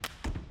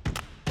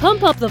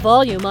Pump up the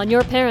volume on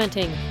your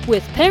parenting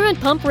with Parent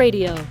Pump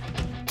Radio.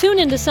 Tune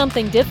into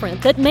something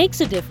different that makes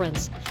a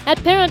difference.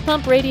 At Parent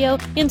Pump Radio,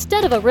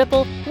 instead of a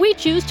ripple, we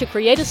choose to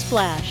create a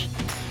splash.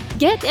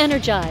 Get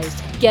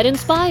energized, get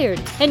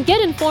inspired, and get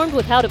informed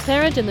with how to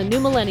parent in the new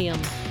millennium.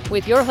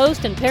 With your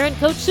host and parent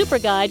coach super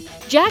guide,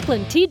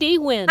 Jacqueline T.D.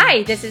 Huynh.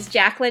 Hi, this is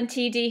Jacqueline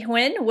T.D.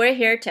 Huynh. We're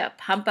here to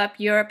pump up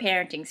your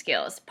parenting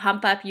skills,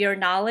 pump up your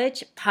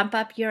knowledge, pump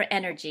up your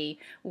energy.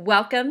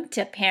 Welcome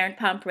to Parent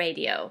Pump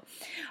Radio.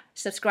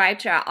 Subscribe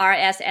to our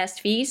RSS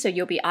feed so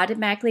you'll be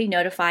automatically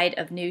notified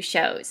of new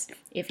shows.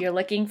 If you're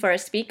looking for a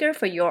speaker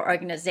for your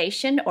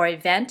organization or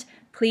event,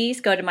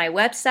 please go to my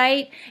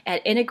website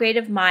at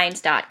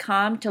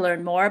integrativeminds.com to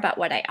learn more about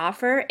what I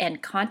offer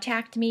and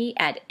contact me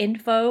at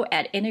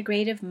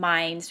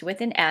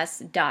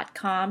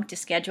info@integrativeminds.com to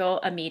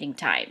schedule a meeting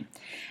time.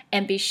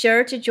 And be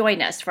sure to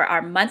join us for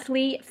our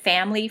monthly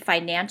family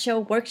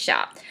financial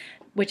workshop,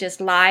 which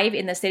is live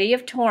in the city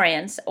of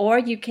Torrance, or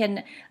you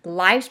can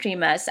live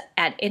stream us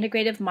at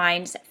Integrative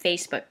Minds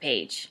Facebook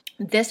page.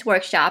 This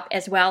workshop,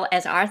 as well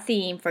as our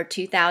theme for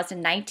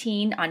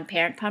 2019 on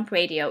Parent Pump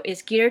Radio,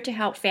 is geared to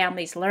help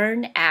families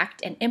learn,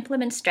 act, and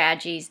implement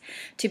strategies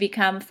to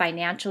become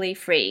financially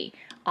free.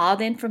 All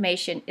the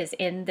information is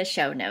in the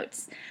show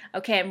notes.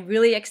 Okay, I'm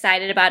really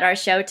excited about our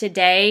show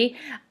today.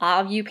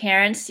 All of you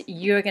parents,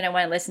 you're going to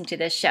want to listen to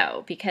this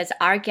show because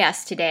our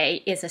guest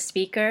today is a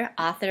speaker,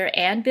 author,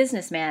 and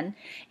businessman.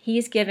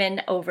 He's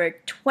given over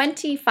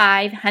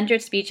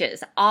 2,500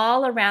 speeches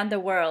all around the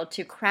world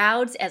to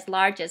crowds as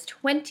large as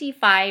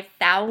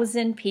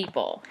 25,000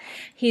 people.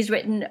 He's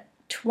written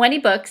 20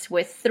 books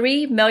with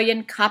 3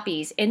 million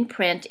copies in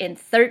print in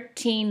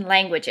 13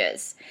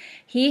 languages.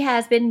 He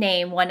has been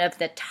named one of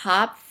the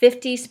top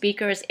 50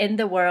 speakers in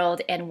the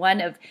world and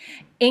one of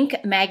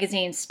Inc.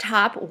 magazine's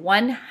top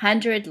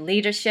 100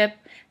 leadership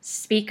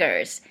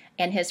speakers.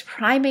 And his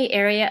primary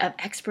area of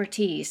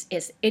expertise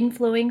is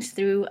influence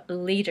through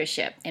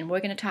leadership. And we're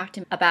going to talk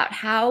to him about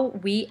how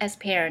we as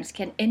parents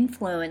can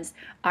influence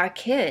our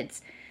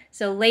kids.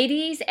 So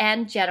ladies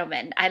and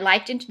gentlemen, I'd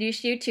like to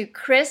introduce you to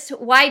Chris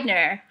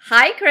Widener.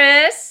 Hi,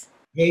 Chris.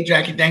 Hey,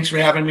 Jackie, thanks for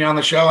having me on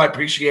the show. I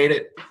appreciate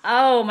it.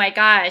 Oh my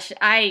gosh,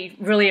 I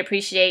really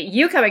appreciate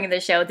you coming to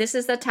the show. This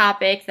is the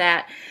topic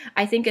that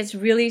I think is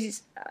really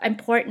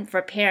important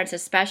for parents,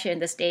 especially in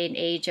this day and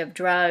age of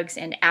drugs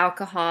and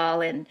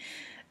alcohol and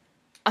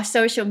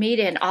social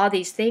media and all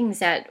these things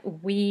that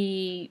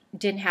we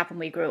didn't have when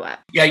we grew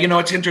up. Yeah,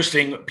 it's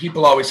interesting.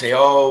 People always say,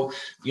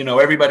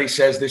 everybody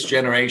says this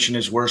generation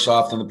is worse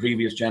off than the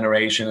previous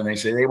generation. And they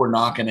say they were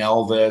knocking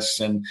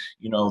Elvis and,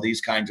 these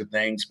kinds of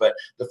things. But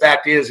the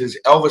fact is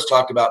Elvis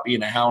talked about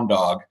being a hound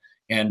dog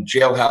and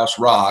Jailhouse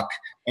Rock.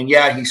 And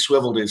yeah, he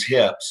swiveled his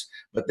hips.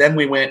 But then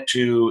we went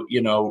to,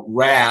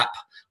 rap,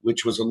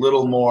 which was a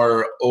little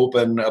more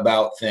open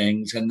about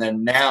things. And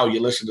then now you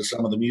listen to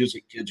some of the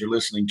music kids are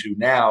listening to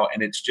now,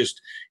 and it's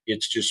just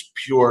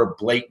pure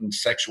blatant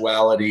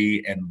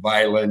sexuality and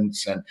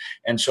violence.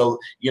 And so,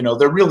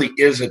 there really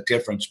is a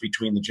difference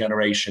between the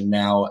generation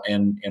now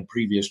and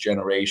previous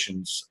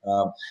generations.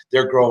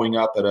 They're growing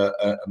up at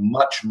a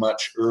much,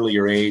 much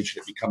earlier age.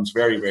 It becomes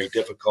very, very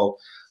difficult.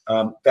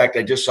 In fact,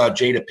 I just saw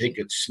Jada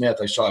Pinkett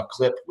Smith. I saw a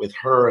clip with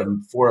her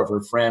and 4 of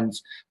her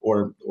friends,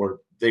 or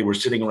they were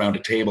sitting around a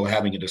table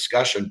having a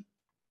discussion.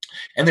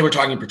 And they were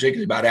talking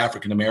particularly about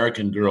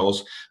African-American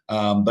girls,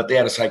 but they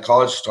had a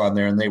psychologist on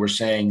there, and they were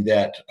saying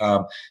that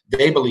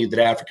they believe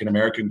that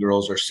African-American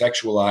girls are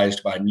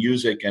sexualized by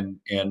music and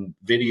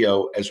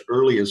video as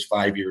early as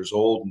 5 years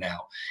old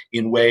now,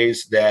 in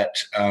ways that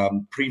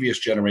previous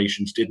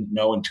generations didn't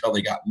know until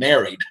they got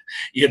married,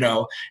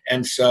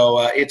 And so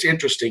it's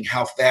interesting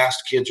how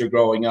fast kids are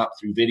growing up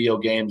through video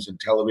games and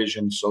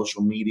television,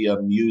 social media,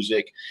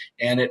 music,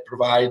 and it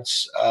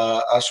provides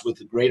us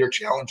with greater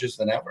challenges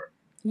than ever.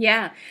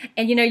 Yeah.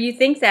 And you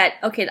think that,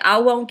 okay, I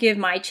won't give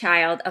my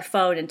child a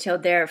phone until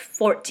they're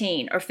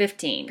 14 or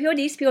 15.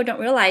 These people don't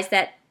realize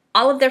that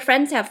all of their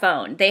friends have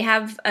phone. They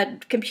have a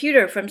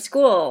computer from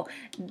school.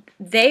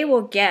 They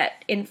will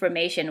get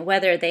information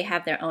whether they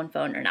have their own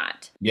phone or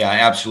not. Yeah,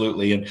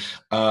 absolutely. And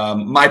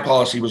my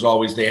policy was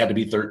always they had to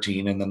be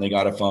 13 and then they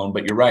got a phone.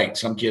 But you're right.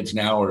 Some kids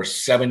now are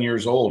 7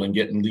 years old and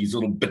getting these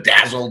little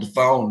bedazzled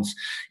phones.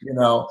 They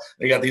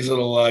got these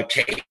little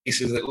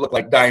cases that look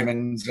like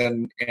diamonds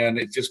and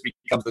it just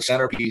becomes the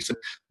centerpiece. And,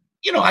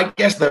 I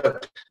guess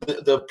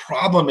the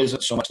problem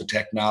isn't so much the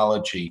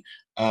technology.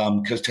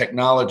 Because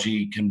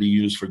technology can be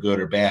used for good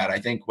or bad. I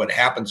think what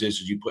happens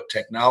is you put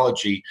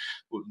technology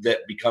that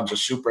becomes a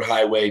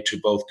superhighway to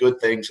both good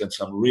things and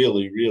some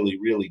really, really,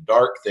 really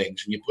dark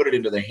things. And you put it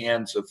into the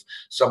hands of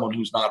someone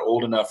who's not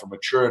old enough or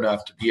mature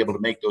enough to be able to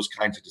make those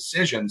kinds of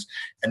decisions.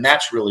 And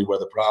that's really where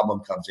the problem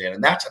comes in.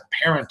 And that's a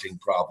parenting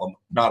problem,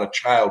 not a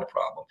child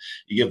problem.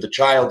 You give the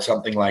child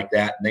something like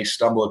that and they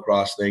stumble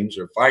across things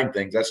or find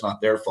things, that's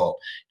not their fault.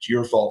 It's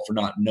your fault for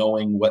not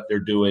knowing what they're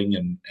doing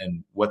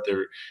and what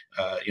they're,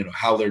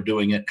 how they're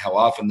doing it, how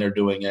often they're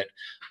doing it.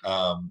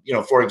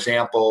 For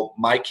example,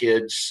 my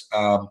kids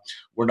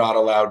were not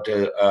allowed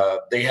to,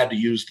 they had to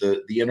use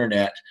the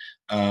internet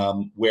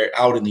where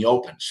out in the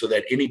open so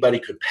that anybody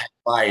could pass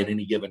by at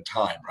any given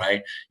time,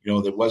 right?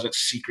 That wasn't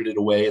secreted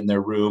away in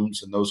their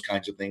rooms and those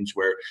kinds of things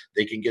where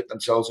they can get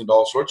themselves into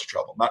all sorts of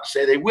trouble. Not to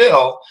say they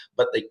will,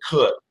 but they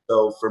could.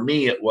 So for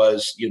me, it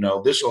was,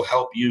 this will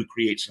help you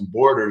create some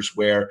borders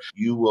where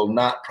you will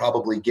not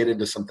probably get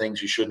into some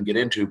things you shouldn't get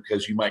into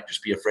because you might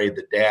just be afraid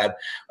that dad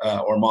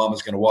or mom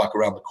is going to walk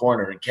around the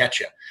corner and catch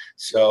you.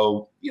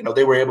 So,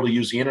 they were able to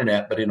use the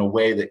internet, but in a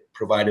way that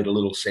provided a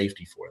little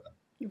safety for them.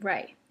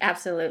 Right.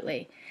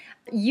 Absolutely.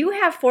 You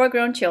have 4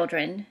 grown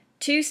children,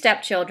 2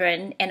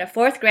 stepchildren, and a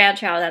 4th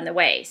grandchild on the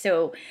way.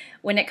 So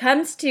when it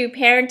comes to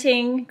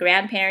parenting,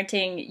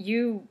 grandparenting,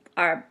 you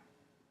are,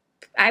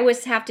 I would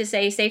have to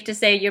say, safe to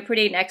say, you're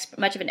pretty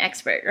much of an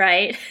expert,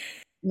 right?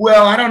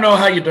 Well, I don't know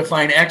how you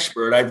define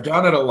expert. I've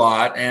done it a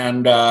lot,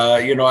 and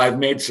I've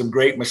made some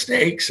great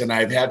mistakes, and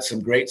I've had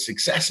some great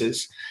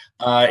successes.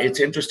 It's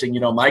interesting,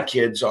 my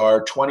kids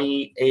are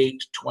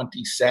 28,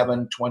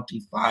 27,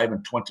 25,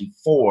 and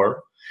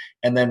 24.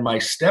 And then my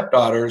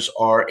stepdaughters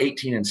are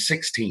 18 and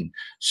 16.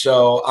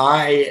 So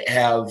I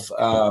have,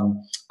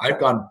 I've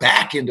gone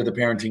back into the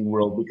parenting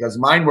world because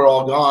mine were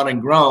all gone and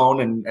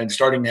grown and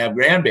starting to have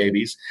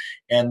grandbabies.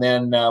 And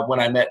then when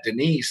I met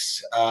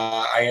Denise,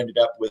 I ended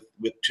up with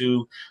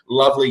 2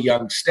 lovely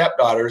young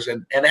stepdaughters.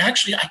 And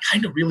actually, I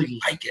kind of really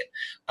like it.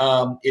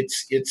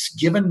 It's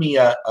given me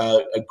a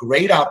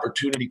great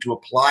opportunity to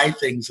apply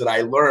things that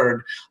I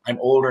learned. I'm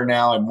older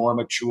now. I'm more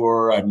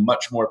mature. I'm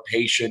much more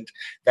patient.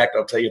 In fact,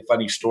 I'll tell you a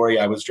funny story.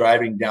 I was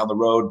driving down the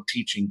road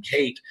teaching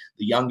Kate,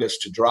 the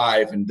youngest, to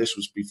drive. And this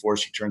was before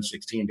she turned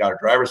 16 and got her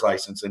driver's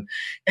license.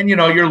 And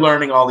you're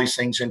learning all these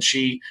things. And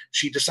she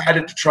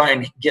decided to try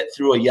and get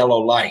through a yellow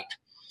light.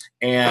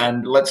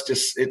 And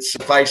it's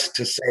suffice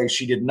to say,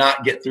 she did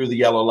not get through the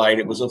yellow light.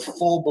 It was a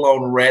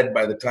full-blown red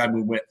by the time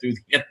we went through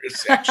the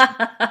intersection.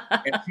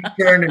 And she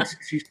turned and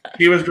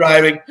she was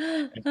driving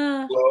and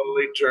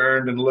slowly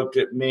turned and looked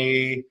at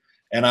me.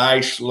 And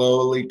I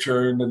slowly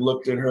turned and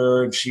looked at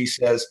her. And she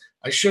says,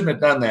 "I shouldn't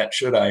have done that,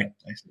 should I?"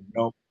 I said,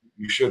 "No,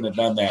 you shouldn't have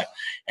done that."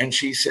 And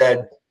she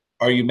said,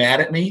 "Are you mad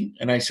at me?"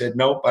 And I said,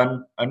 "Nope,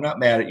 I'm not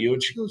mad at you."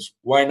 And she goes,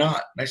 "Why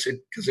not?" And I said,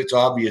 "Because it's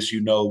obvious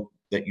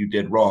that you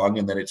did wrong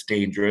and that it's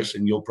dangerous,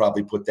 and you'll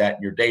probably put that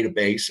in your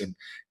database and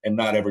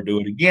not ever do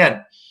it again."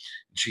 And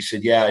she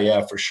said,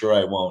 yeah, for sure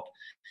I won't.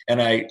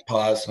 And I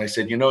paused and I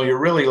said, "You're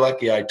really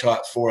lucky I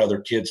taught 4 other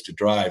kids to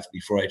drive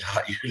before I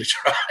taught you to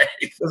drive."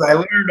 Because I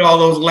learned all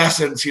those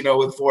lessons,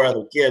 with 4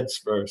 other kids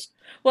first.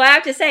 Well, I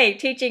have to say,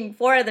 teaching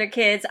 4 other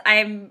kids,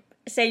 I'm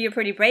say you're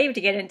pretty brave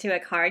to get into a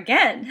car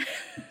again.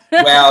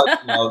 Well,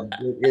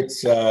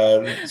 it's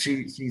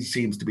she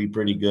seems to be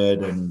pretty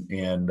good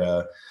and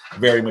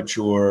very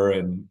mature,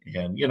 and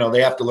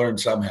they have to learn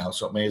somehow,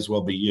 so it may as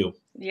well be you.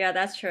 Yeah,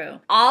 that's true.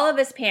 All of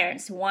us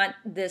parents want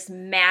this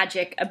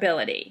magic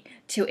ability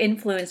to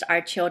influence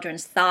our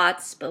children's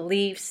thoughts,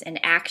 beliefs, and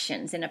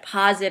actions in a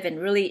positive and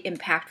really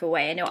impactful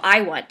way. I know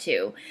I want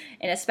to,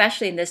 and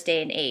especially in this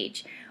day and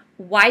age.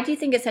 Why do you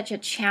think it's such a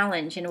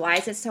challenge, and why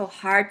is it so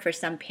hard for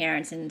some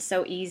parents and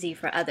so easy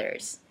for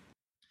others?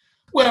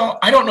 Well,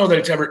 I don't know that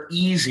it's ever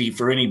easy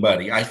for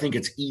anybody. I think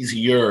it's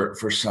easier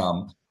for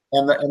some.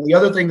 And the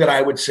other thing that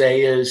I would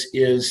say is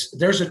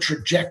there's a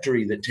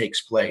trajectory that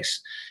takes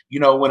place.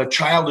 When a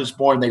child is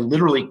born, they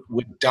literally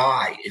would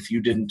die if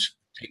you didn't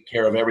take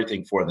care of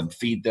everything for them,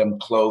 feed them,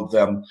 clothe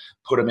them,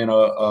 put them in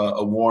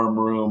a warm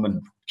room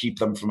and keep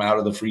them from out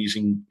of the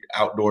freezing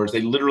outdoors.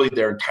 They literally,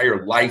 their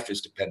entire life is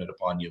dependent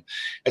upon you.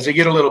 As they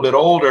get a little bit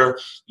older,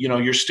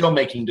 you're still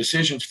making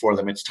decisions for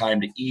them. It's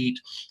time to eat.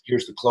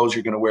 Here's the clothes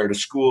you're going to wear to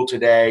school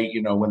today,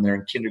 when they're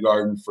in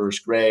kindergarten,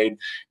 1st grade.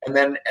 And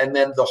then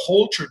the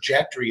whole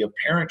trajectory of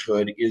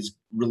parenthood is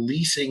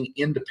releasing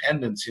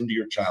independence into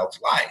your child's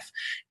life.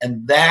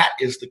 And that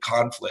is the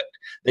conflict.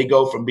 They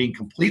go from being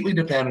completely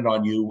dependent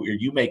on you, where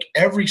you make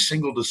every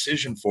single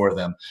decision for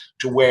them,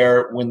 to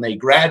where when they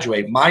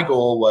graduate, my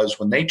goal was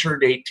when they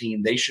turned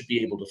 18, they should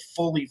be able to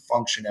fully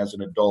function as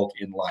an adult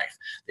in life.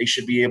 They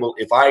should be able,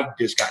 if I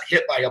just got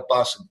hit by a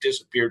bus and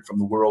disappeared from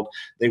the world,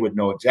 they would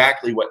know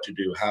exactly what to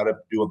do, how to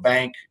do a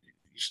bank,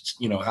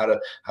 how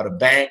to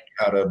bank,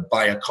 how to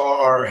buy a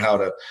car, how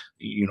to,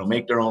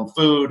 make their own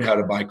food, how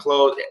to buy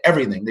clothes,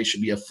 everything. They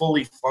should be a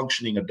fully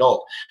functioning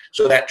adult.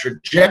 So that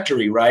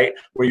trajectory, right,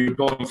 where you're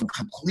going from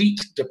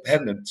complete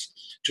dependence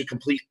to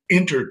complete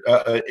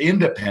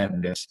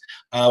independence,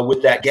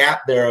 with that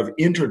gap there of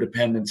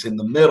interdependence in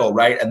the middle,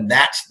 right? And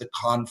that's the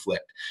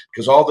conflict,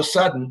 because all of a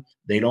sudden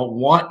they don't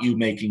want you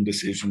making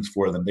decisions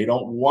for them. They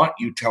don't want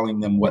you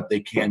telling them what they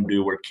can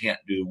do or can't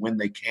do, when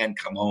they can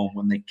come home,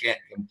 when they can't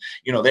come.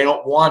 They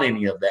don't want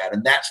any of that,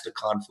 and that's the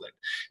conflict.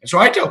 And so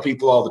I tell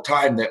people all the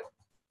time that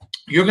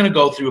you're going to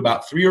go through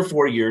about 3 or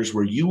 4 years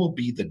where you will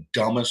be the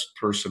dumbest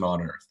person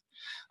on earth.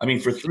 I mean,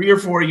 for 3 or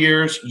 4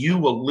 years, you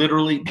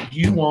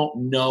won't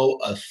know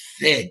a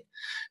thing.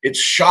 It's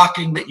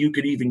shocking that you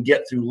could even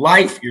get through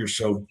life. You're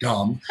so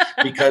dumb,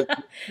 because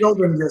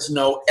children just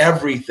know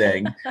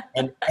everything,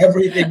 and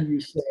everything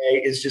you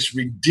say is just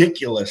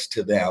ridiculous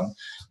to them.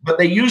 but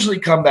they usually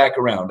come back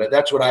around.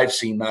 That's what I've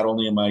seen, not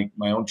only in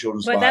my own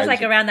children's But lives. that's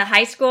like around the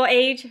high school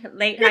age,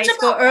 late high It's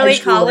school, about early high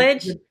school.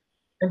 college.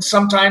 And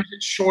sometimes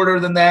it's shorter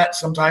than that.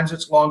 Sometimes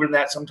it's longer than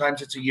that.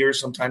 Sometimes it's a year.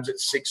 Sometimes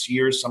it's 6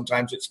 years.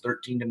 Sometimes it's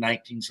 13 to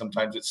 19.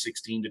 Sometimes it's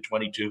 16 to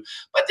 22.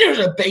 But there's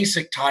a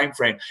basic time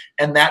frame,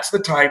 and that's the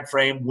time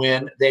frame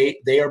when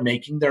they are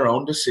making their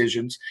own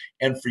decisions.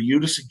 And for you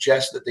to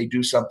suggest that they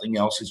do something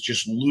else is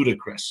just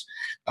ludicrous.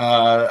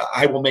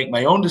 I will make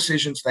my own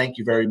decisions. Thank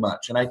you very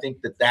much. And I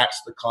think that that's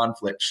the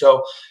conflict.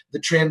 So the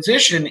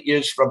transition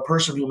is from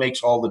person who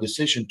makes all the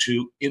decision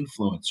to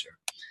influencer.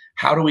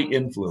 How do we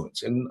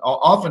influence? And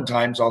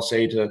oftentimes I'll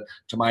say to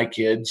my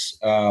kids,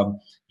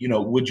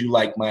 would you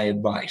like my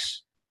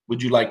advice?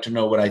 Would you like to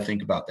know what I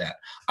think about that?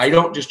 I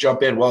don't just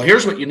jump in, well,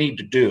 here's what you need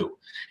to do.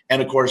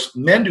 And of course,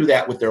 men do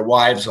that with their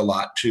wives a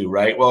lot too,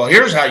 right? Well,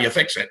 here's how you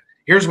fix it.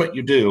 Here's what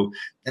you do.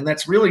 And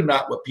that's really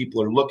not what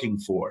people are looking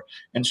for.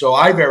 And so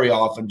I very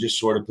often just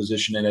sort of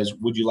position it as,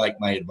 would you like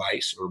my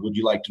advice? Or would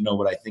you like to know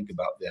what I think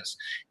about this?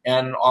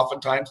 And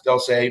oftentimes they'll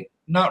say,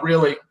 not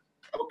really.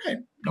 Okay,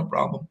 no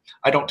problem.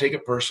 I don't take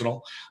it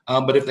personal.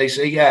 But if they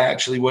say, yeah,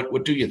 actually,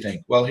 what do you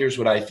think? Well, here's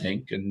what I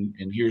think, and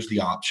here's the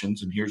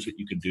options, and here's what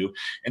you can do.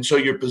 And so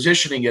you're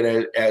positioning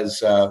it as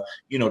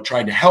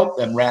trying to help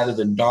them rather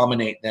than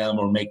dominate them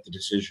or make the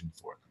decision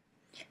for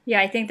them. Yeah,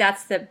 I think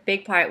that's the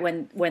big part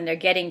when they're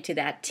getting to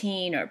that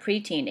teen or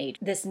preteen age,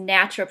 this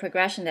natural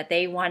progression that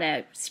they want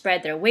to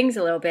spread their wings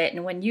a little bit.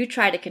 And when you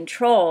try to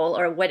control,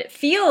 or what it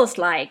feels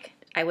like,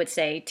 I would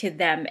say, to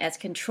them as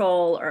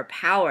control or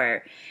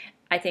power,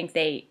 I think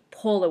they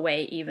pull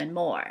away even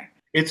more.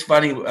 It's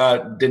funny,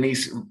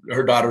 Denise,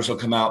 her daughters will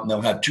come out and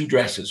they'll have two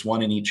dresses,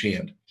 one in each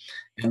hand.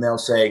 And they'll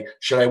say,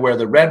 should I wear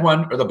the red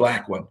one or the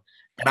black one?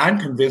 And I'm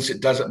convinced it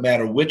doesn't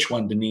matter which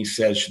one Denise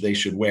says they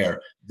should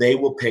wear. They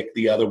will pick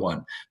the other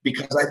one.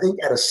 Because I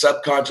think at a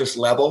subconscious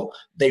level,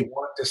 they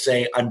want to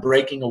say, I'm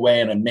breaking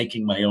away and I'm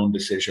making my own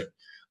decision.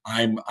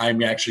 I'm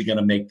actually going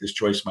to make this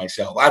choice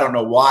myself. I don't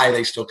know why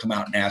they still come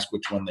out and ask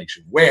which one they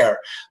should wear,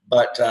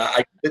 but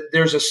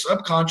there's a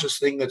subconscious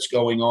thing that's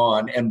going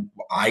on, and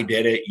I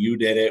did it, you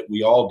did it,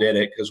 we all did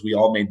it, because we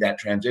all made that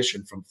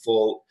transition from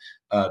full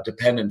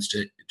dependence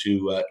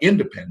to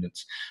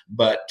independence.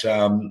 But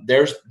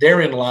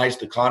therein lies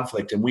the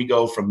conflict, and we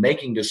go from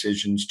making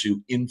decisions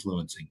to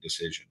influencing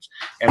decisions,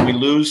 and we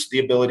lose the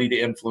ability to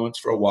influence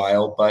for a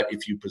while. But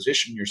if you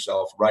position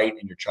yourself right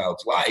in your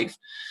child's life,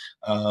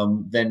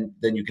 then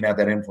you can have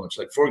that influence.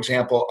 Like, for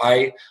example,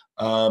 I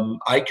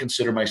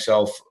consider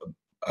myself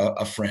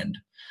a friend,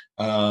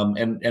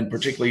 and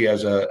particularly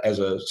as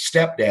a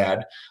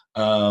stepdad,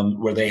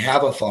 where they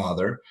have a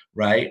father,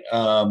 right?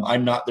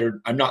 I'm not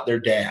their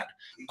dad.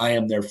 I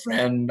am their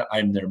friend.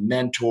 I'm their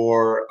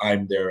mentor.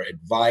 I'm their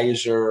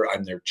advisor.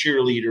 I'm their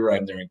cheerleader.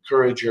 I'm their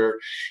encourager.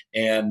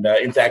 And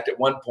in fact, at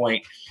one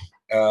point,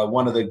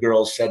 one of the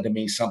girls said to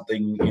me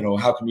something,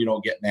 how come you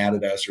don't get mad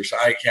at us? Or so,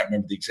 I can't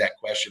remember the exact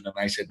question. And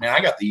I said, man,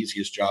 I got the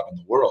easiest job in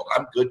the world.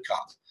 I'm good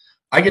cop.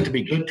 I get to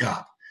be good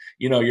cop.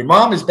 Your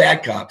mom is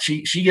bad cop.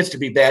 She gets to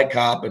be bad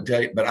cop,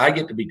 but I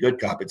get to be good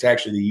cop. It's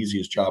actually the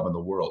easiest job in the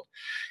world.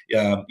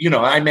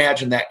 I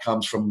imagine that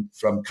comes from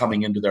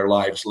coming into their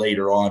lives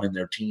later on in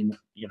their teen.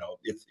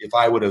 If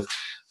I would have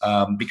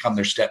become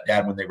their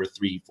stepdad when they were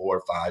 3,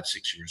 4, 5,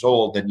 6 years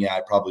old, then yeah,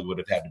 I probably would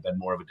have had to been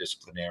more of a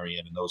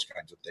disciplinarian and those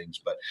kinds of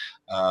things.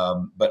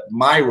 But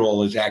my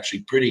role is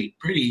actually pretty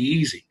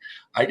easy.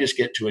 I just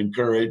get to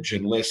encourage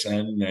and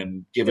listen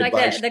and give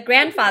advice. Like the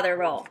grandfather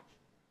role.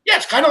 Yeah,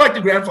 it's kind of like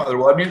the grandfather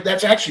role. I mean,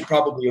 that's actually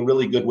probably a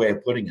really good way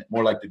of putting it.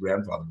 More like the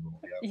grandfather role.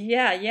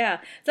 Yeah.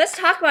 Let's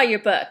talk about your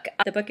book.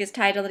 The book is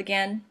titled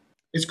again?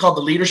 It's called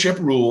The Leadership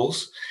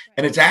Rules.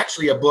 And it's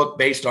actually a book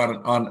based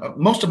on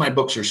most of my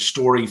books are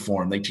story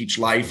form. They teach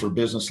life or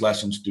business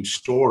lessons through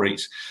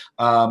stories.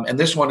 And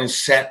this one is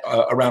set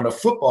around a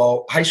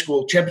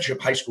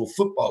championship high school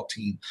football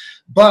team.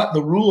 But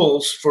the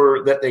rules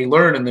that they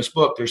learn in this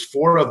book, there's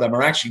 4 of them,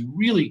 are actually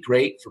really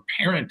great for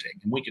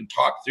parenting. And we can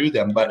talk through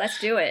them. But let's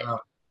do it.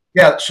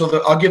 Yeah,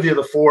 so I'll give you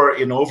the 4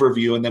 in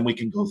overview, and then we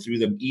can go through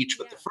them each.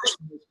 But the first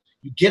one is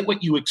you get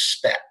what you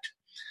expect.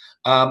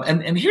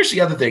 And here's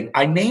the other thing.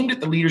 I named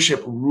it The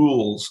Leadership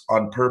Rules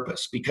on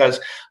purpose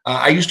because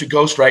I used to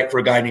ghostwrite for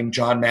a guy named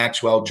John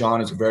Maxwell. John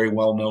is a very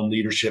well-known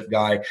leadership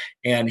guy.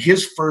 And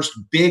his first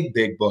big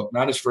book,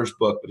 not his first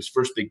book, but his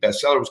first big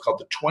bestseller was called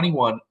The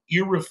 21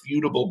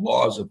 Irrefutable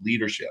Laws of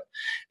Leadership.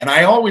 And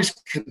I always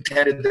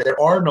contended that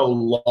there are no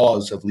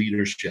laws of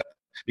leadership,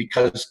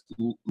 because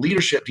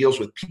leadership deals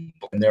with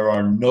people, and there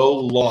are no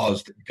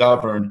laws that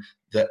govern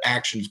the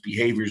actions,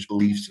 behaviors,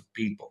 beliefs of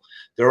people.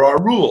 There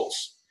are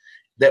rules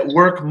that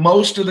work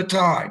most of the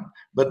time,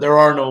 but there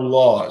are no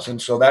laws.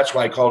 And so that's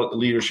why I called it The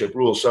Leadership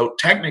Rules. So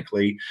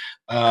technically,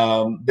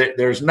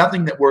 there's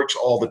nothing that works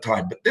all the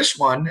time. But this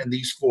one and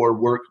these 4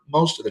 work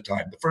most of the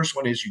time. The first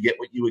one is you get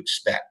what you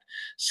expect,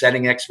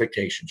 setting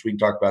expectations. We can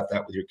talk about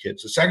that with your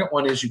kids. The second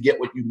one is you get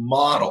what you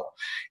model.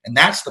 And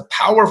that's the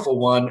powerful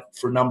one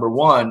for number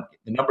one.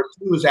 The number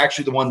two is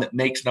actually the one that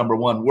makes number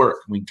one work.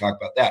 We can talk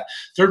about that.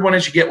 Third one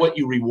is you get what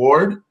you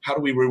reward. How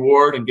do we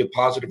reward and give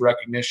positive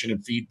recognition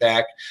and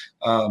feedback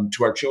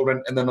to our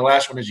children? And then the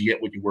last one is you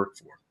get what you work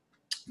for.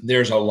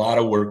 There's a lot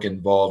of work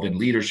involved in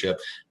leadership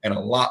and a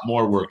lot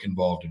more work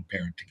involved in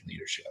parenting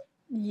leadership.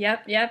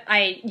 Yep.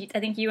 I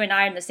think you and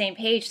I are on the same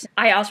page.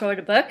 I also wrote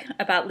a book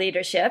about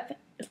leadership,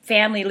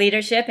 family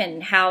leadership,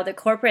 and how the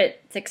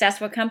corporate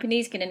successful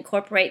companies can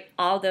incorporate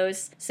all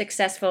those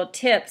successful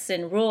tips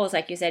and rules,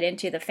 like you said,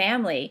 into the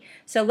family.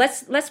 So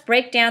let's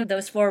break down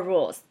those 4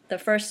 rules. The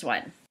first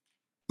one.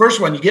 First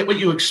one, you get what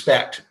you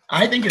expect.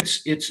 I think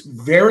it's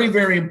very,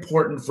 very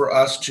important for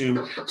us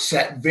to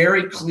set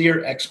very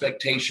clear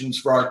expectations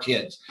for our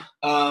kids.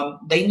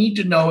 They need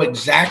to know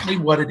exactly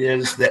what it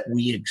is that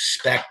we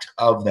expect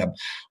of them.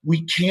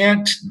 We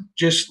can't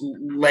just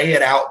lay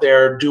it out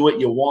there, do what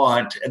you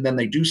want, and then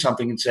they do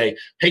something and say,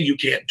 hey, you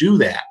can't do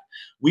that.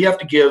 We have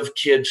to give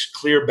kids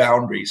clear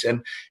boundaries.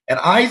 And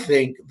I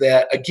think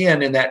that,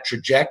 again, in that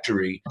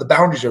trajectory, the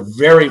boundaries are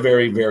very,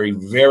 very, very,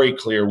 very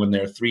clear when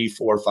they're 3,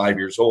 4, 5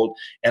 years old,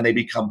 and they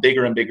become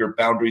bigger and bigger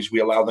boundaries.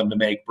 We allow them to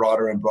make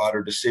broader and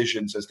broader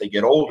decisions as they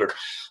get older.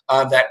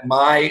 That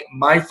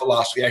my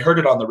philosophy, I heard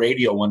it on the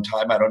radio one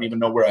time. I don't even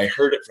know where I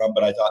heard it from,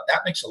 but I thought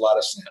that makes a lot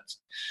of sense.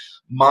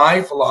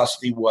 My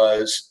philosophy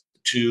was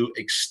to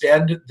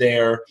extend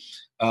their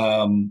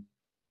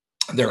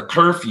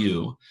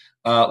curfew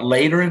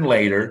later and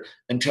later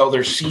until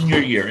their senior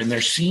year. In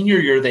their senior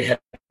year, they had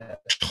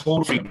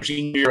total freedom.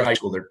 Senior year of high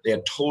school, they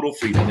had total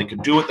freedom. They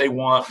could do what they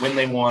want, when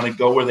they wanted,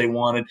 go where they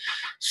wanted,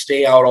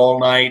 stay out all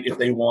night if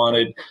they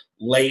wanted,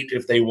 late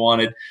if they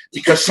wanted,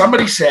 because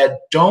somebody said,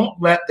 don't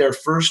let their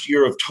first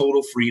year of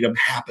total freedom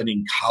happen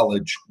in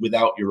college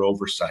without your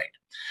oversight.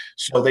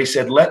 So they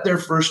said, let their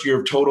first year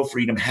of total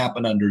freedom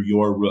happen under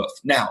your roof.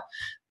 Now,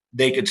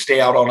 they could stay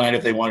out all night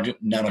if they wanted to.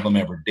 None of them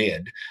ever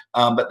did.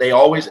 But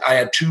I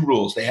had 2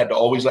 rules. They had to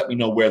always let me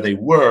know where they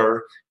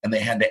were, and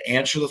they had to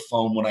answer the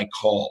phone when I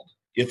called.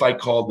 If I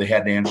called, they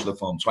had to answer the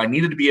phone. So I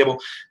needed to be able,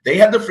 they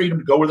had the freedom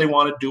to go where they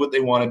wanted, do what they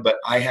wanted, but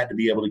I had to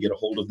be able to get a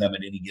hold of them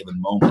at any given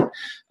moment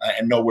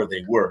and know where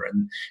they were.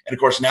 And of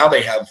course, now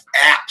they have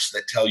apps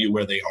that tell you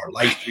where they are,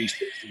 Life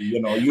 360,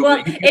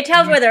 it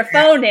tells where their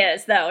phone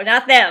is, though,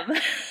 not them.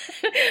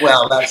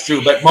 Well, that's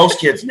true. But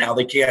most kids now,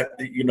 they can't,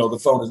 the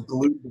phone is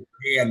glued to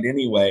their hand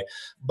anyway.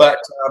 But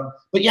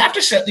you have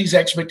to set these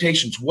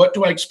expectations. What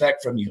do I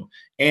expect from you?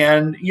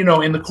 And,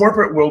 in the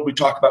corporate world, we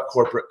talk about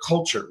corporate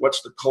culture.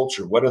 What's the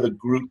culture? What are the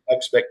group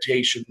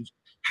expectations?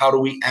 How do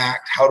we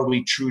act? How do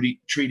we treat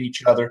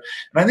each other?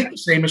 And I think the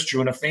same is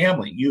true in a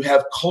family. You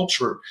have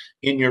culture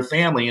in your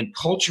family, and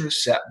culture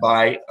is set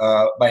by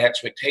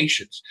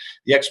expectations.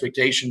 The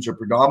expectations are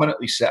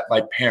predominantly set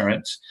by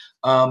parents,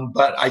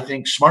 but I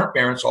think smart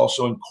parents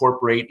also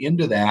incorporate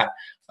into that,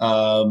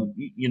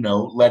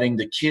 letting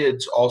the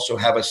kids also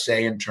have a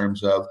say in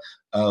terms of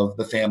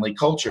the family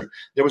culture.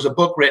 There was a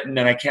book written,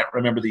 and I can't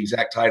remember the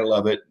exact title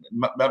of it.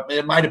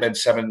 It might have been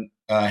 7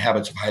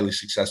 Habits of Highly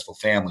Successful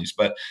Families,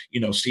 but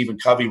Stephen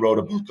Covey wrote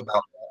a book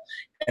about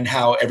that and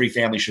how every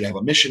family should have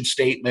a mission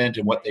statement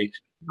and what they,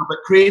 but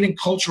creating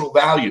cultural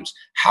values.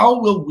 How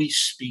will we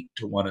speak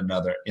to one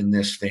another in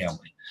this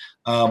family?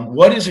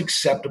 What is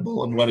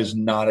acceptable and what is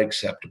not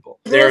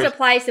acceptable? Rules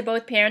applies to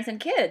both parents and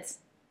kids.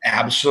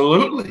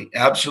 Absolutely,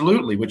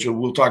 which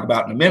we'll talk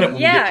about in a minute.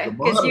 Yeah,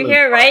 because you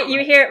hear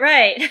it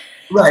right.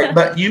 Right,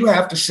 but you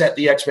have to set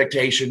the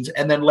expectations,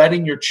 and then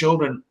letting your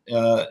children,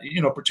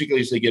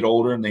 particularly as they get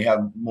older and they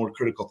have more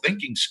critical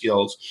thinking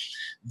skills,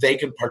 they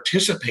can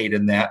participate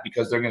in that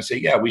because they're going to say,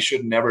 yeah, we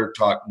should never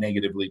talk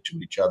negatively to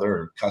each other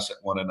or cuss at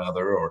one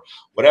another or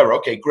whatever.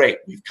 Okay, great.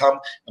 We've come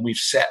and we've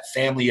set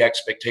family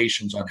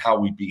expectations on how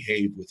we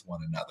behave with one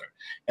another.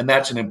 And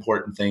that's an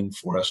important thing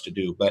for us to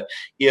do. But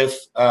if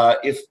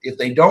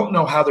they don't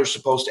know how they're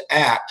supposed to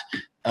act,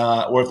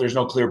 or if there's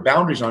no clear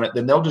boundaries on it,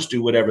 then they'll just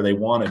do whatever they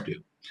want to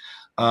do.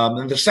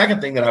 And the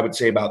second thing that I would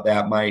say about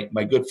that,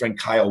 my good friend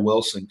Kyle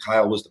Wilson,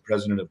 Kyle was the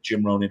president of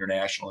Jim Rohn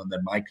International and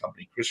then my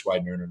company, Chris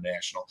Widener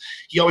International.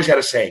 He always had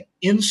a saying,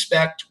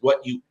 inspect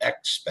what you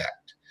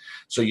expect.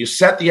 So you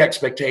set the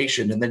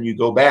expectation and then you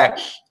go back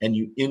and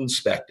you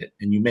inspect it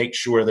and you make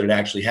sure that it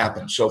actually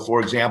happens. So for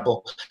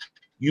example,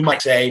 you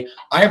might say,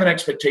 I have an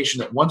expectation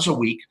that once a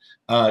week,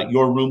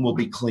 your room will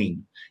be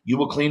clean. You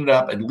will clean it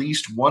up at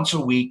least once a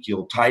week.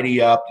 You'll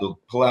tidy up. You'll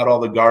pull out all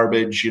the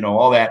garbage,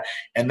 all that.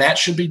 And that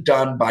should be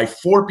done by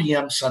 4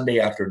 p.m. Sunday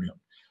afternoon.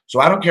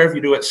 So I don't care if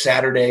you do it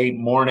Saturday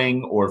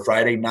morning or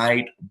Friday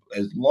night,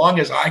 as long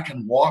as I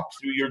can walk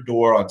through your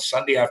door on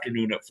Sunday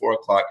afternoon at 4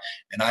 o'clock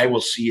and I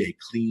will see a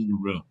clean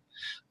room.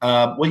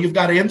 Well, you've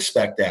got to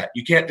inspect that.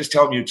 You can't just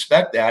tell them you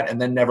expect that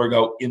and then never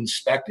go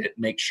inspect it.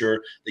 Make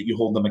sure that you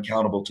hold them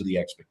accountable to the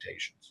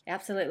expectations.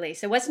 Absolutely.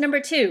 So what's number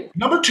 2?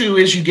 Number 2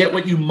 is you get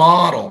what you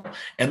model.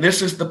 And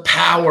this is the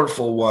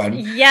powerful one.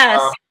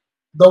 Yes.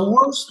 The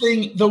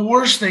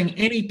worst thing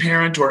any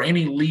parent or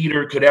any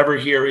leader could ever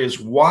hear is,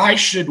 why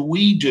should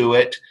we do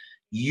it?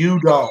 You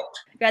don't.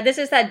 Yeah, this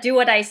is that do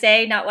what I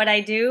say, not what I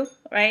do.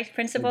 right?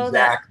 Principle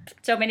Exactly.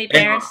 that so many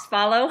parents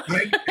follow.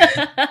 Right?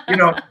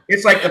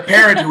 It's like the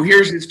parent who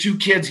hears his two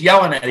kids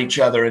yelling at each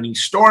other, and he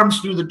storms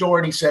through the door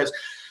and he says,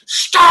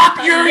 "Stop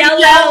your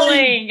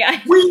yelling!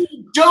 We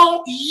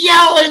don't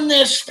yell in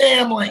this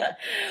family."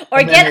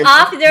 Or get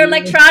off their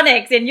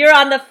electronics, and you're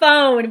on the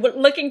phone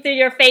looking through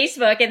your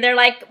Facebook, and they're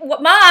like,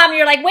 "Mom,"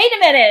 you're like, "Wait a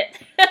minute."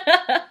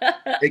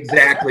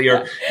 Exactly.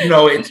 Or,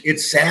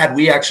 it's sad.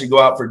 We actually go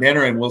out for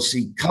dinner and we'll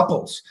see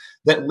couples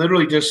that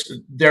literally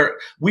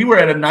we were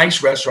at a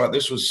nice restaurant.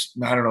 This was,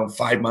 I don't know,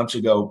 5 months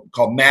ago,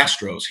 called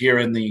Mastro's here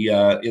in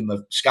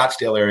the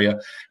Scottsdale area.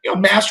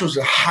 Mastro's is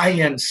a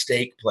high-end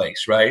steak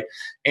place, right?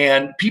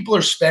 And people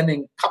are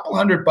spending a couple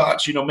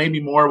 $100, maybe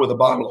more with a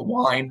bottle of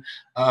wine.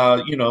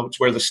 It's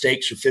where the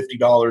steaks are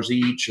 $50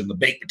 each and the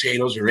baked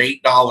potatoes are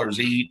 $8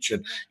 each.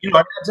 And, it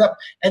adds up.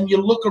 And you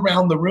look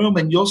around the room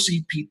and you'll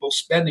see people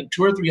spending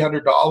 $200 or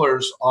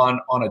 $300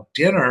 on a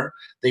dinner.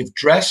 They've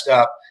dressed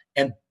up,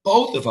 and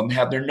both of them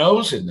have their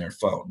nose in their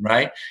phone,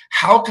 right?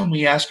 How can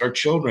we ask our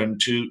children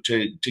to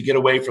get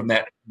away from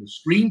that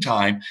screen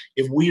time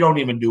if we don't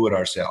even do it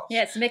ourselves?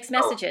 Yeah, it's mixed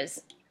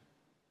messages.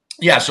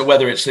 Yeah, so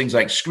whether it's things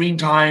like screen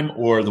time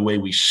or the way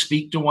we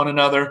speak to one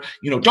another,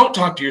 don't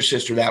talk to your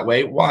sister that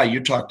way. Why?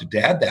 You talk to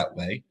dad that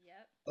way.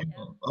 Yep.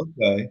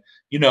 Okay.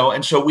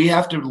 And so we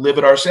have to live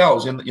it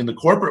ourselves. In the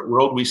corporate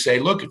world, we say,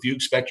 look, if you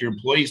expect your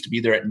employees to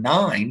be there at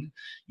 9,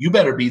 you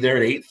better be there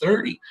at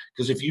 8:30.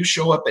 Because if you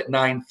show up at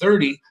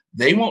 9:30,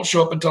 they won't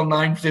show up until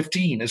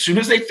 9:15. As soon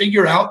as they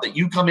figure out that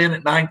you come in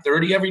at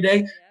 9:30 every day,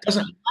 it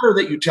doesn't matter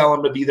that you tell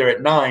them to be there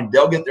at 9.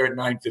 They'll get there at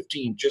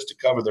 9:15 just to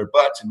cover their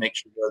butts and make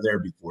sure they're there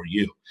before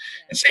you.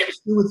 And same is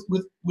true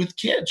with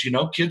kids.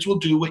 Kids will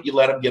do what you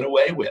let them get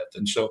away with.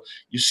 And so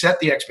you set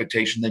the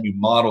expectation, then you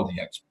model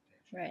the expectation.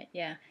 Right.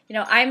 Yeah.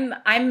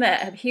 I'm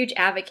a huge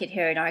advocate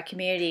here in our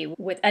community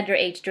with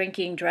underage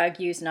drinking, drug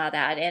use, and all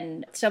that.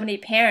 And so many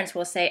parents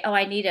will say, "Oh,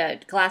 I need a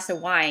glass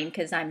of wine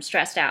because I'm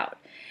stressed out."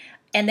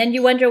 And then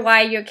you wonder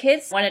why your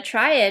kids want to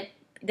try it.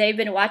 They've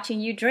been watching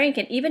you drink,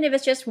 and even if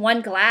it's just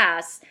one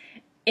glass,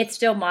 it's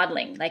still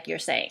modeling, like you're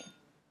saying.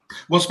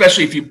 Well,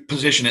 especially if you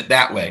position it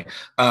that way.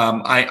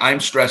 I'm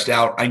stressed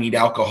out. I need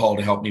alcohol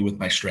to help me with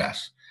my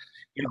stress.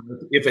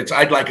 If it's,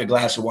 I'd like a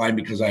glass of wine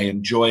because I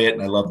enjoy it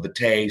and I love the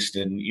taste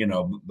and,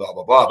 blah,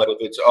 blah, blah. But if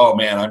it's, oh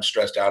man, I'm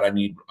stressed out, I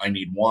need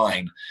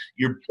wine.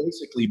 You're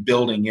basically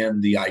building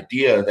in the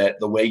idea that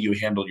the way you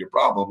handle your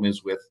problem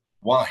is with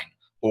wine,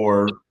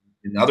 or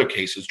in other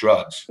cases,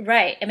 drugs.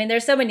 Right. I mean,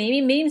 there's so many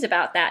memes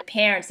about that.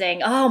 Parents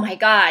saying, "Oh my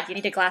God, you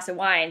need a glass of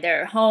wine."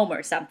 They're home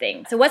or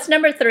something. So what's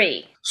number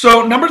 3?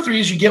 So number 3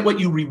 is you get what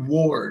you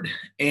reward.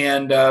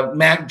 And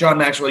John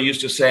Maxwell used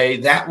to say,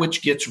 that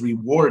which gets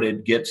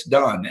rewarded gets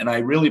done. And I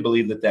really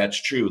believe that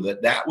that's true,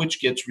 that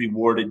which gets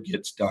rewarded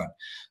gets done.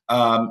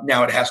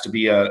 Now it has to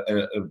be a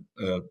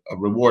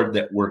reward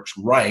that works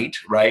right?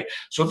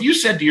 So if you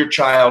said to your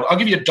child, "I'll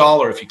give you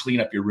 $1 if you clean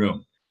up your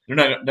room,"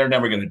 they're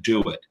never going to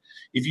do it.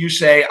 If you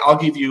say, "I'll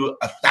give you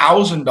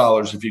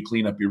 $1,000 if you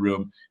clean up your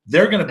room,"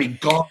 they're going to be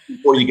gone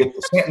before you get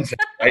the sentence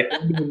out, right?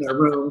 They're in their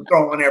room,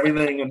 throwing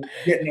everything and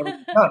getting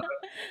everything done.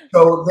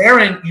 So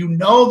therein,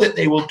 that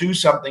they will do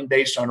something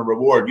based on a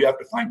reward. You have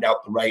to find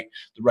out the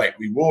right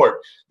reward.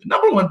 The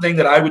number one thing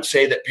that I would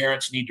say that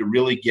parents need to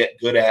really get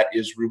good at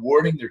is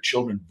rewarding their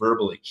children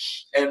verbally.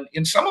 And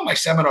in some of my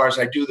seminars,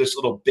 I do this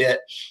little bit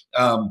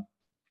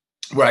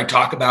where I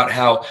talk about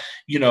how,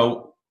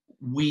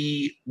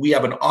 we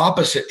have an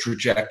opposite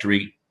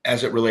trajectory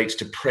as it relates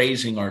to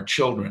praising our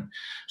children.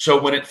 So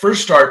when it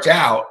first starts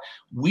out,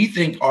 we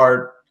think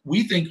our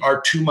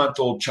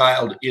 2-month-old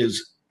child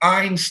is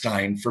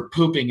Einstein for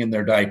pooping in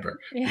their diaper,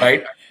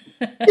 right?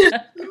 It's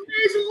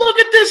amazing. Look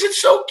at this.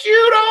 It's so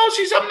cute. Oh,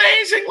 she's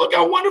amazing. Look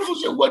how wonderful.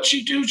 So what'd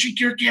she do? She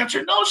cured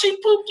cancer? No, she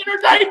pooped in her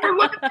diaper.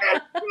 Look at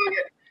that.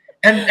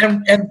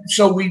 And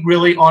so we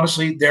really,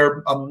 honestly,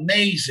 they're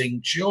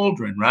amazing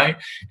children, right?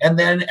 And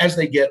then as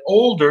they get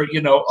older,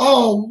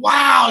 oh,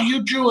 wow,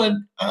 you drew a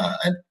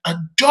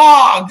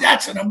dog.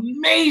 That's an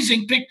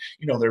amazing picture.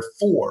 They're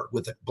 4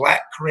 with a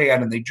black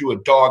crayon, and they drew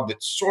a dog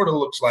that sort of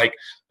looks like,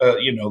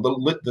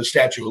 the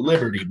Statue of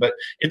Liberty, but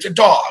it's a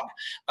dog.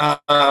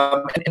 But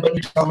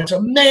you tell them it's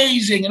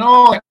amazing, and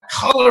all that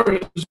color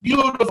is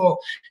beautiful.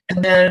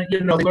 And then, they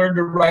learn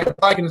to ride a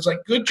bike, and it's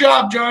like, good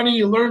job, Johnny,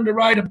 you learned to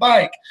ride a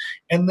bike.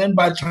 And then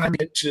by the time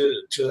you get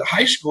to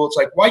high school, it's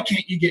like, why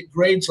can't you get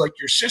grades like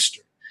your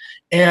sister?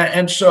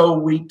 And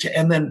so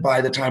and then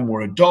by the time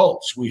we're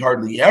adults, we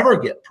hardly ever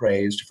get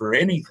praised for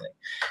anything.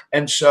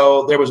 And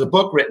so there was a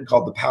book written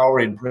called The Power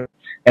in Praise,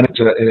 and it's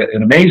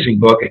an amazing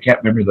book. I can't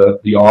remember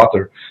the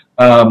author.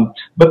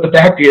 But the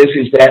fact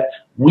is that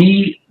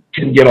we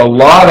can get a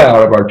lot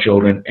out of our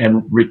children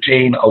and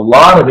retain a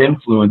lot of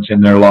influence in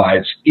their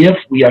lives if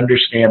we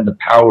understand the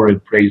power in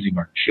praising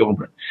our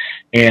children.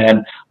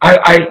 And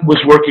I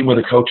was working with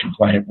a coaching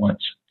client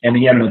once, and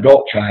he had an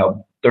adult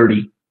child,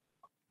 30.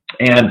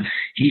 And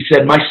he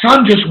said, "My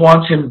son just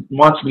wants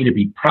me to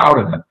be proud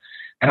of him.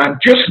 And I'm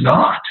just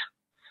not.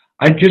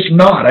 I'm just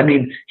not. I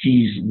mean,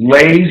 he's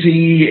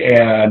lazy,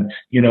 and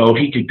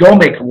he could go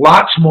make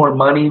lots more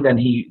money than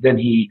he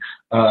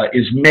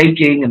is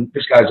making. And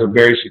this guy's a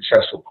very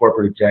successful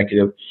corporate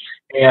executive,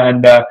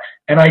 and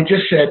I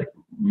just said,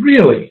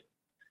 really,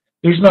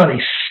 there's not a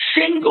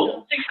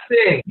single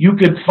thing you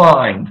could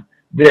find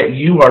that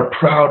you are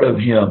proud of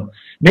him.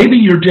 Maybe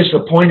you're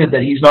disappointed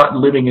that he's not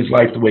living his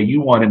life the way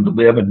you want him to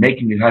live and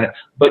making the kind of,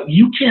 but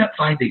you can't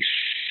find a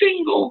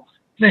single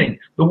thing.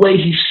 The way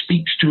he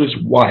speaks to his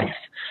wife,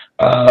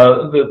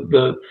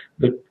 the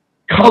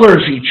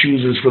colors he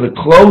chooses for the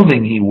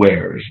clothing he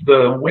wears,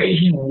 the way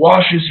he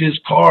washes his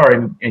car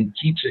and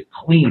keeps it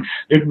clean.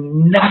 There's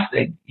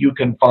nothing you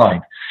can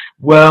find.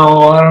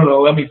 Well, I don't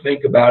know, let me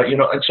think about it,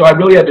 and so I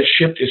really had to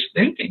shift his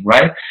thinking,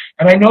 right?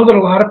 And I know that a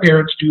lot of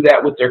parents do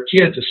that with their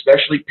kids,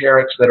 especially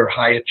parents that are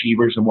high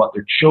achievers and want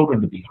their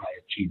children to be high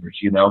achievers,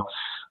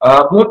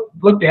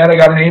 Look, Dad, I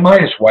got an A-.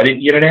 Why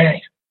didn't you get an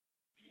A?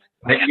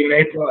 I didn't get an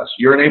A+.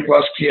 You're an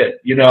A+ kid,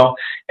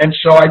 And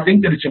so I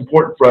think that it's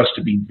important for us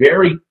to be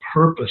very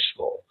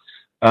purposeful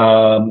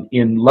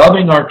in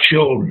loving our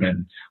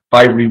children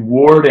by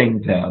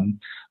rewarding them.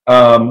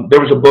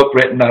 There was a book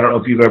written, I don't know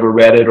if you've ever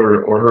read it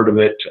or heard of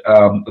it,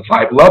 The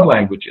 5 Love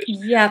Languages.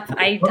 Yep,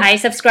 I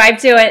subscribe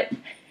to it.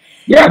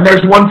 Yeah, and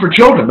there's one for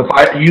children.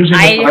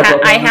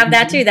 I have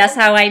that too. That's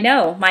how I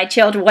know my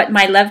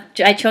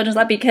children's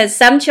love, because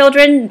some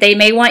children, they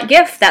may want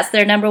gifts. That's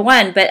their number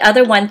one, but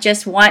other ones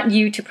just want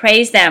you to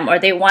praise them, or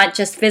they want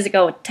just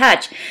physical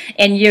touch,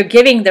 and you're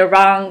giving the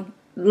wrong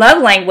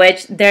love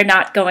language. They're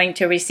not going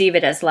to receive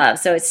it as love.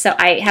 So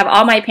I have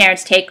all my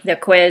parents take the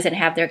quiz and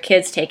have their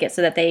kids take it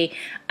so that they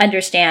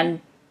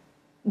understand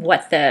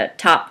what the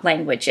top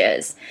language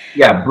is.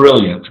 Yeah,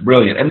 brilliant.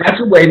 And that's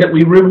a way that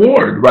we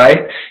reward,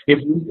 right? If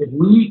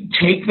we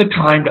take the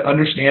time to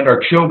understand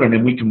our children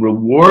and we can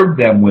reward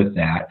them with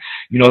that,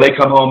 they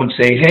come home and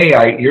say,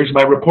 hey, here's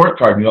my report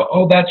card. And you go,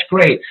 oh, that's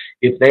great.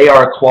 If they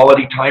are a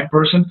quality time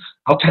person,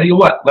 I'll tell you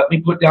what, let me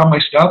put down my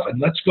stuff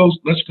and let's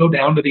go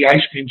down to the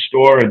ice cream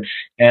store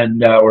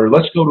and or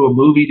let's go to a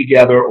movie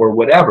together or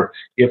whatever.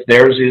 If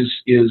theirs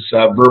is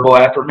verbal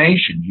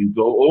affirmation, you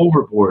go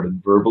overboard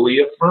and verbally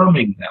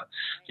affirming them.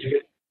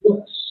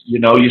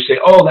 You say,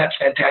 oh, that's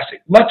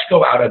fantastic. Let's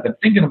go out. I've been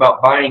thinking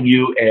about buying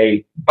you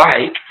a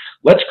bike.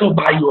 Let's go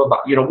buy you a bike.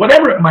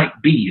 Whatever it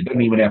might be. It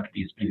doesn't even have to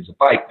be as big as a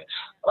bike.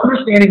 But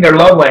understanding their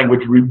love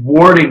language,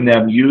 rewarding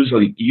them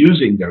usually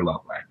using their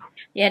love language.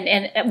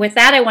 And with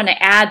that, I want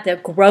to add the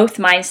growth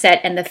mindset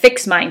and the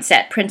fixed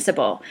mindset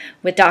principle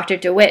with Dr.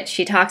 DeWitt.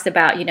 She talks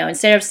about,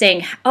 instead of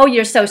saying, oh,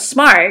 you're so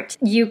smart,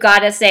 you got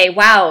to say,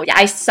 wow,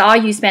 I saw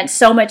you spent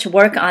so much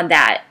work on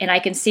that. And I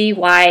can see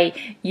why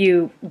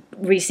you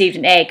received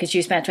an A, because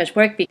you spent so much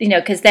work,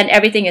 because then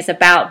everything is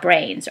about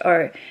brains,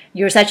 or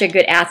you're such a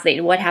good athlete,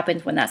 and what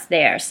happens when that's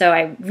there. So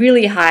I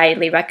really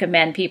highly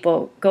recommend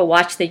people go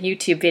watch the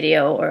YouTube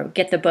video or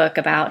get the book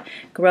about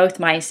growth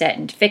mindset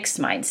and fixed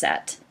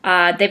mindset.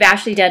 They've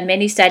actually done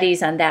many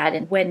studies on that,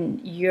 and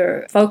when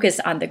you're focused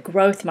on the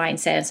growth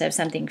mindset instead of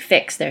something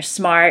fixed, they're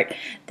smart,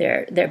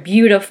 they're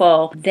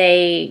beautiful,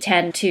 they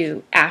tend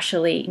to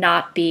actually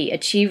not be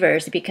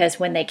achievers, because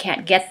when they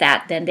can't get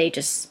that, then they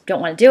just don't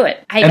want to do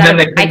it. I'm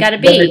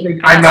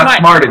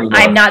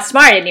not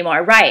smart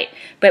anymore, right?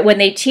 But when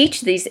they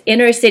teach these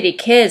inner city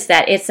kids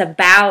that it's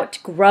about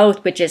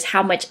growth, which is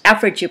how much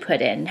effort you put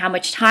in, how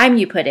much time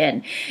you put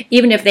in,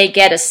 even if they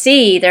get a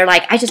C, they're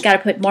like, I just got to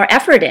put more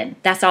effort in.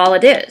 That's all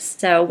it is.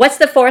 So what's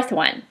the fourth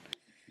one?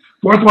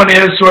 Fourth one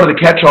is sort of the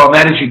catch-all, and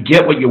that is you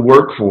get what you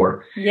work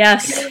for.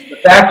 Yes. And the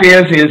fact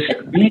is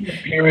being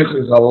a parent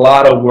is a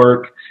lot of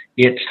work.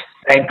 It's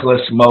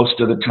thankless most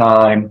of the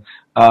time.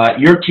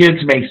 Your kids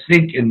may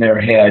think in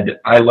their head,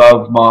 I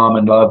love mom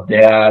and love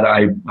dad.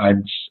 I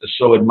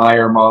so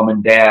admire mom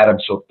and dad. I'm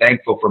so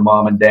thankful for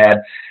mom and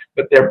dad.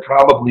 But they're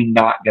probably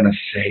not going to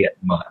say it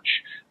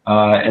much.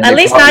 At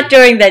least not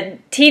during the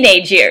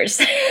teenage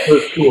years. For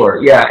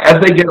sure, yeah.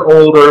 As they get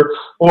older,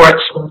 or at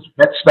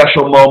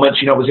special moments,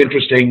 it was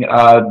interesting.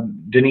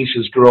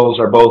 Denise's girls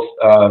are both,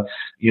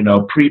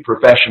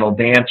 pre-professional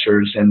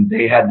dancers, and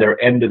they had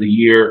their end of the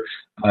year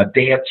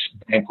dance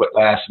banquet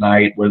last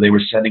night, where they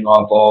were sending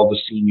off all the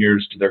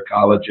seniors to their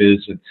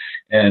colleges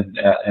and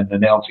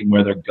announcing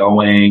where they're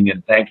going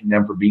and thanking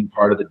them for being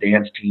part of the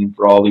dance team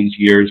for all these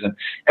years. And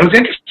it was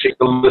interesting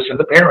to listen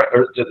to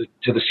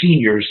to the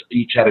seniors.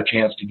 Each had a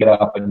chance to get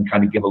up and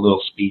kind of give a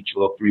little speech, a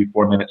little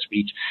 3-4 minute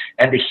speech,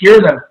 and to hear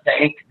them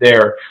thank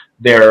their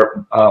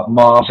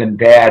moms and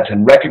dads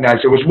and recognize.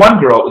 There was one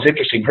girl, it was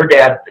interesting, her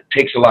dad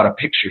takes a lot of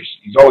pictures.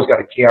 He's always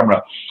got a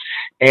camera.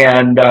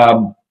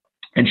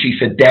 And she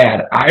said,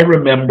 Dad, I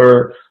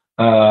remember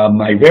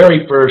my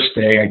very first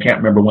day, I can't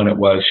remember when it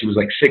was, she was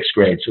like 6th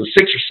grade, so 6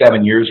 or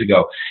 7 years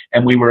ago,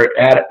 and we were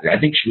I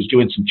think she was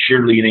doing some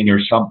cheerleading or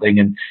something,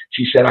 and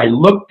she said, I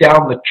looked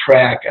down the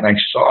track and I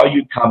saw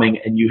you coming,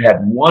 and you had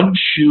one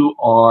shoe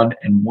on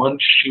and one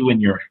shoe in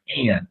your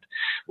hand.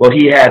 Well,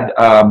 he had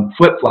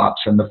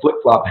flip-flops, and the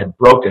flip-flop had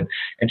broken,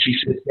 and she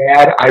said,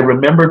 Dad, I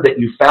remembered that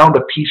you found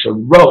a piece of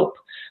rope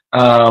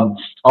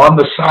on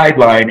the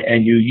sideline,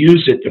 and you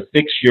use it to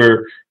fix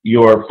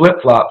your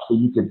flip-flops so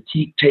you could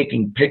keep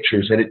taking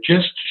pictures. And it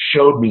just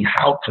showed me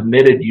how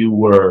committed you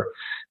were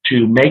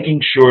to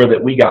making sure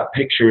that we got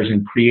pictures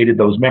and created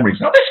those memories.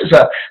 Now, this is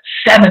a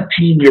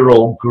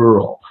 17-year-old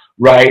girl,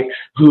 right,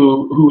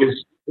 who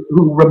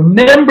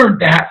remembered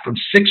that from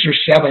 6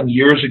 or 7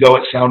 years ago.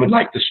 It sounded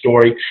like the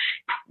story.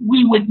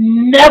 We would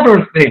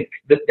never think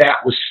that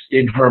was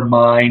in her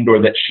mind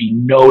or that she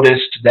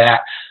noticed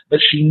that,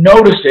 but she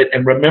noticed it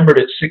and remembered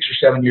it 6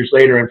 or 7 years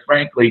later. And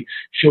frankly,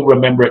 she'll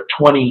remember it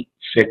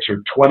 26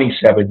 or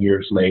 27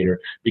 years later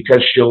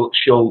because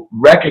she'll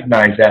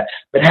recognize that.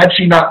 But had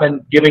she not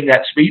been giving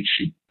that speech,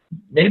 she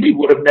maybe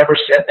would have never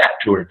said that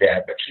to her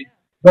dad. But she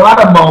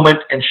got a moment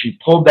and she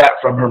pulled that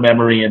from her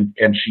memory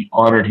and she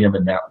honored him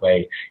in that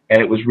way.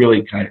 And it was really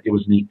it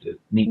was neat to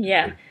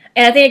see.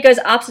 And I think it goes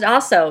opposite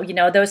also,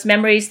 those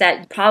memories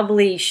that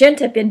probably shouldn't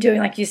have been doing,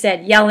 like you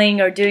said,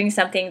 yelling or doing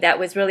something that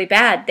was really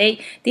bad.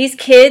 These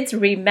kids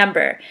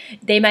remember.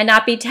 They might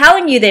not be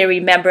telling you they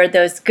remember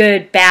those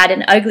good, bad,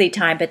 and ugly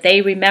time, but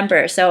they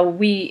remember. So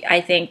I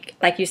think,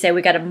 like you said,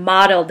 we got to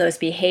model those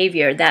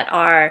behavior that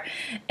are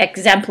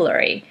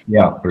exemplary.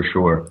 Yeah, for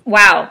sure.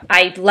 Wow.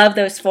 I love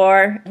those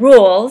 4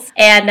 rules.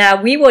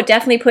 And we will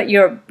definitely put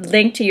your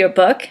link to your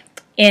book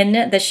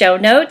in the show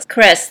notes.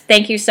 Chris,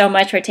 thank you so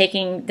much for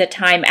taking the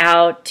time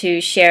out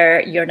to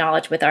share your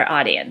knowledge with our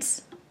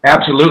audience.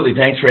 Absolutely.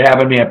 Thanks for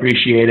having me. I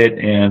appreciate it,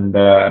 and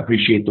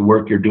appreciate the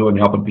work you're doing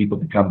helping people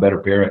become better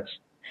parents.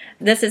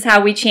 This is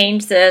how we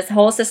change this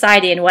whole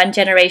society in one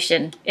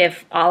generation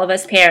if all of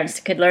us parents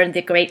could learn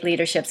the great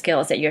leadership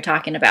skills that you're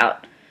talking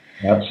about.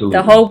 Absolutely.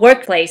 The whole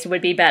workplace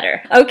would be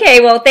better. Okay,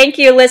 well, thank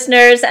you,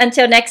 listeners.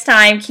 Until next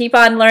time, keep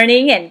on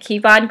learning and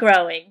keep on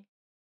growing.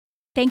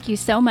 Thank you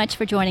so much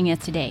for joining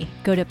us today.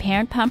 Go to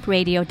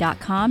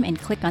parentpumpradio.com and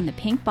click on the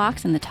pink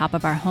box on the top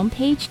of our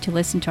homepage to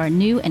listen to our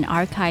new and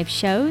archived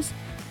shows.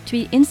 To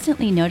be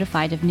instantly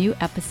notified of new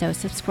episodes,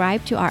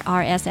 subscribe to our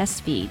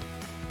RSS feed.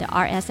 The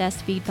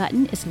RSS feed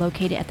button is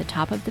located at the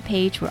top of the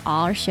page where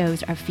all our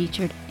shows are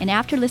featured. And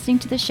after listening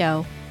to the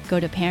show, go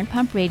to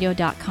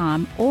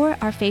parentpumpradio.com or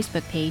our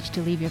Facebook page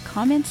to leave your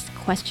comments,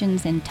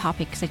 questions, and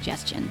topic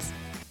suggestions.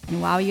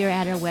 And while you're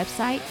at our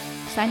website,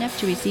 sign up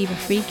to receive a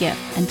free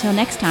gift. Until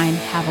next time,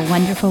 have a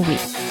wonderful week.